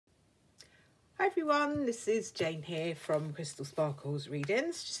Hi everyone, this is Jane here from Crystal Sparkles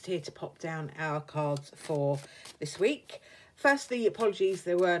Readings, just here to pop down our cards for this week. Firstly, apologies,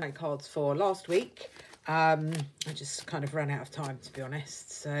 there were no cards for last week. I just kind of ran out of time, to be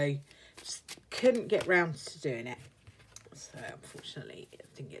honest, so just couldn't get round to doing it. So unfortunately, it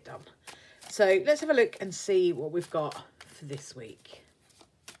didn't get done. So let's have a look and see what we've got for this week.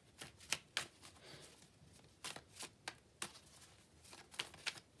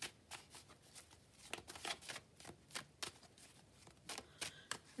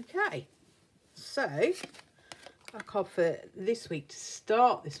 Okay, so our card for this week, to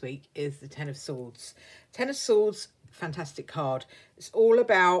start this week, is the Ten of Swords. Ten of Swords, fantastic card. It's all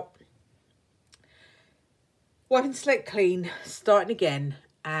about wiping the slate clean, starting again,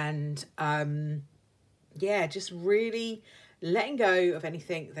 and yeah, just really letting go of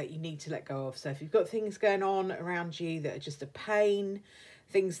anything that you need to let go of. So if you've got things going on around you that are just a pain,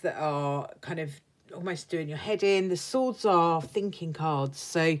 things that are kind of almost doing your head in, the swords are thinking cards.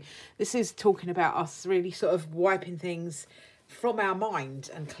 So this is talking about us really sort of wiping things from our mind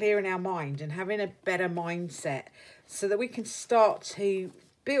and clearing our mind and having a better mindset so that we can start to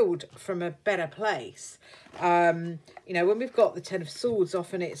build from a better place. You know, when we've got the Ten of Swords,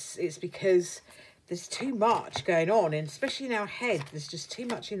 often it's because there's too much going on, and especially in our head, there's just too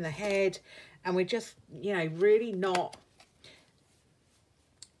much in the head, and we're just, you know, really not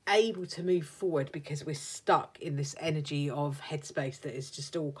able to move forward because we're stuck in this energy of headspace that is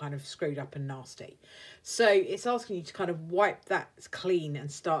just all kind of screwed up and nasty. So it's asking you to kind of wipe that clean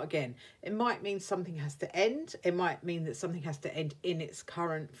and start again. It might mean something has to end. It might mean that something has to end in its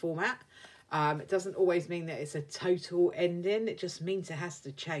current format. It doesn't always mean that it's a total ending. It just means it has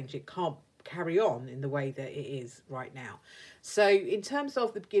to change. It can't carry on in the way that it is right now. So in terms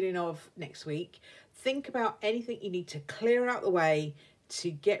of the beginning of next week, think about anything you need to clear out the way, to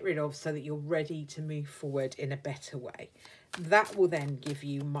get rid of, so that you're ready to move forward in a better way. That will then give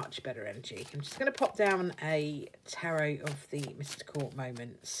you much better energy. I'm just going to pop down a tarot of the mystical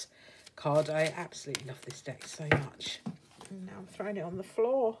moments card. I absolutely love this deck so much. And now I'm throwing it on the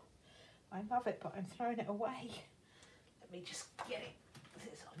floor. I love it, but I'm throwing it away. Let me just get it.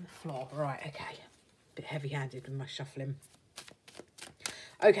 It's on the floor. Right, okay. A bit heavy-handed with my shuffling.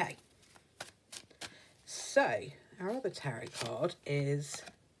 Okay. So our other tarot card is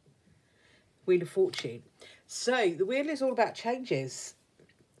Wheel of Fortune. So the wheel is all about changes.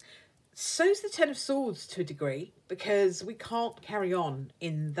 So's the Ten of Swords to a degree, because we can't carry on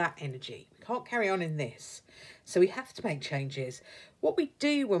in that energy. We can't carry on in this. So we have to make changes. What we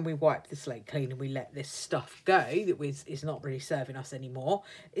do when we wipe the slate clean and we let this stuff go that is not really serving us anymore,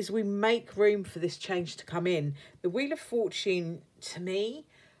 is we make room for this change to come in. The Wheel of Fortune, to me,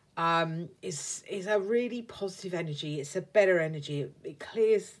 is a really positive energy. It's a better energy. It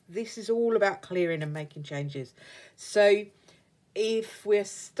clears. This is all about clearing and making changes. So if we're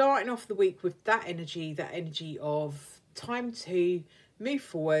starting off the week with that energy of time to move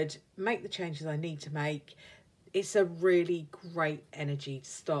forward, make the changes I need to make, it's a really great energy to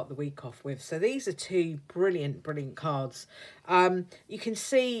start the week off with. So these are two brilliant cards. You can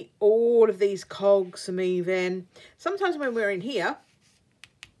see all of these cogs are moving. Sometimes when we're in here,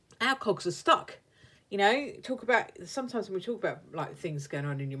 our cogs are stuck. You know, sometimes when we talk about like things going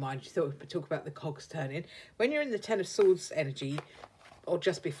on in your mind, you talk about the cogs turning. When you're in the Ten of Swords energy, or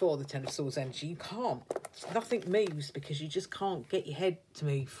just before the Ten of Swords energy, you can't. Nothing moves because you just can't get your head to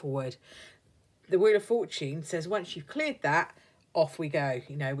move forward. The Wheel of Fortune says once you've cleared that, off we go.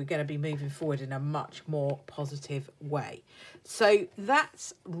 You know, we're going to be moving forward in a much more positive way. So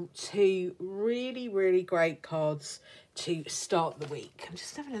that's two really great cards to start the week. I'm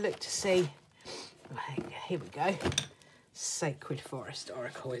just having a look to see. Here we go. Sacred Forest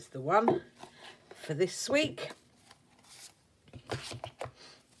Oracle is the one for this week.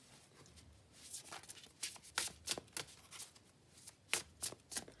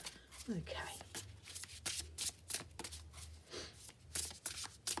 Okay.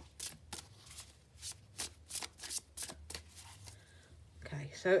 Okay,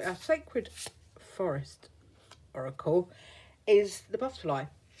 so our Sacred Forest Oracle is the butterfly,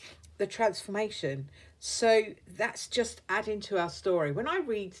 the transformation. So that's just adding to our story. When I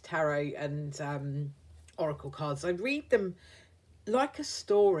read tarot and oracle cards, I read them like a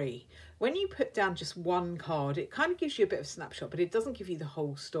story. When you put down just one card, it kind of gives you a bit of a snapshot, but it doesn't give you the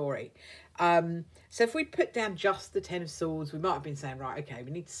whole story. So if we put down just the Ten of Swords, we might have been saying, right, okay,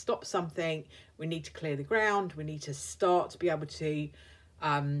 we need to stop something, we need to clear the ground, we need to start to be able to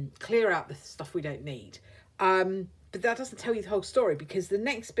clear out the stuff we don't need. But that doesn't tell you the whole story, because the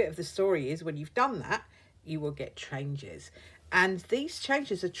next bit of the story is when you've done that, you will get changes. And these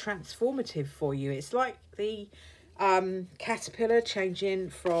changes are transformative for you. It's like the caterpillar changing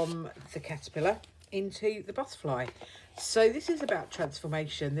from the caterpillar into the butterfly. So this is about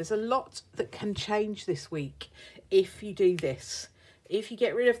transformation. There's a lot that can change this week if you do this. If you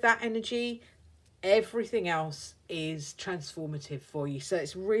get rid of that energy, everything else is transformative for you. So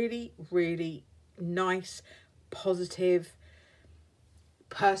it's really, really nice, positive,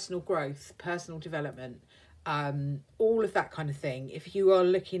 personal growth, personal development, all of that kind of thing. If you are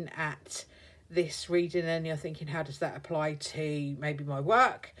looking at this reading and you're thinking, how does that apply to maybe my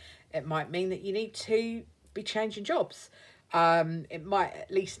work? It might mean that you need to be changing jobs. It might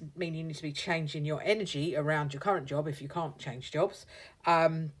at least mean you need to be changing your energy around your current job if you can't change jobs.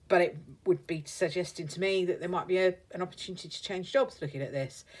 But it would be suggesting to me that there might be an opportunity to change jobs looking at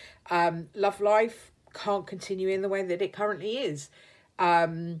this. Love life can't continue in the way that it currently is.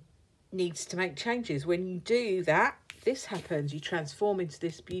 Needs to make changes. When you do that, this happens. You transform into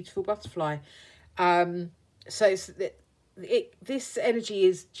this beautiful butterfly. So it's this energy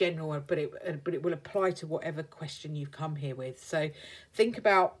is general, but it will apply to whatever question you've come here with. So think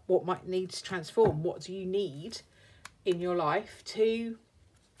about what might need to transform. What do you need in your life to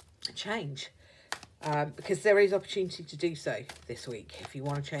change? Because there is opportunity to do so this week. If you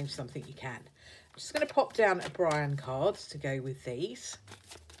want to change something, you can. I'm just going to pop down a Brian card to go with these.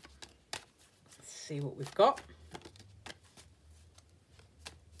 Let's see what we've got.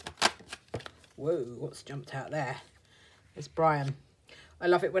 Whoa, what's jumped out there? It's Brian. I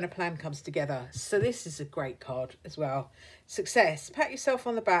love it when a plan comes together. So this is a great card as well. Success. Pat yourself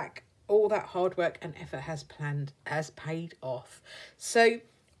on the back. All that hard work and effort has paid off. So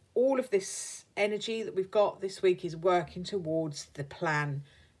all of this energy that we've got this week is working towards the plan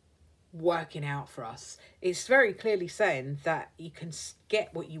working out for us. It's very clearly saying that you can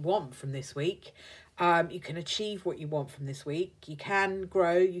get what you want from this week. You can achieve what you want from this week. You can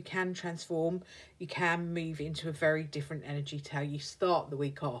grow, you can transform, you can move into a very different energy to how you start the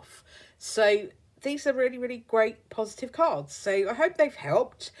week off. So these are really, really great positive cards. So I hope they've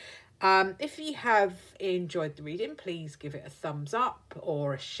helped. If you have enjoyed the reading, please give it a thumbs up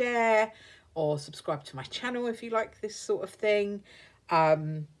or a share, or subscribe to my channel if you like this sort of thing.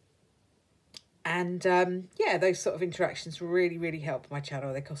 Yeah, those sort of interactions really, really help my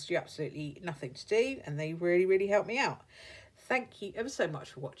channel. They cost you absolutely nothing to do, and they really, really help me out. Thank you ever so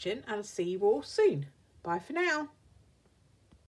much for watching, and I'll see you all soon. Bye for now.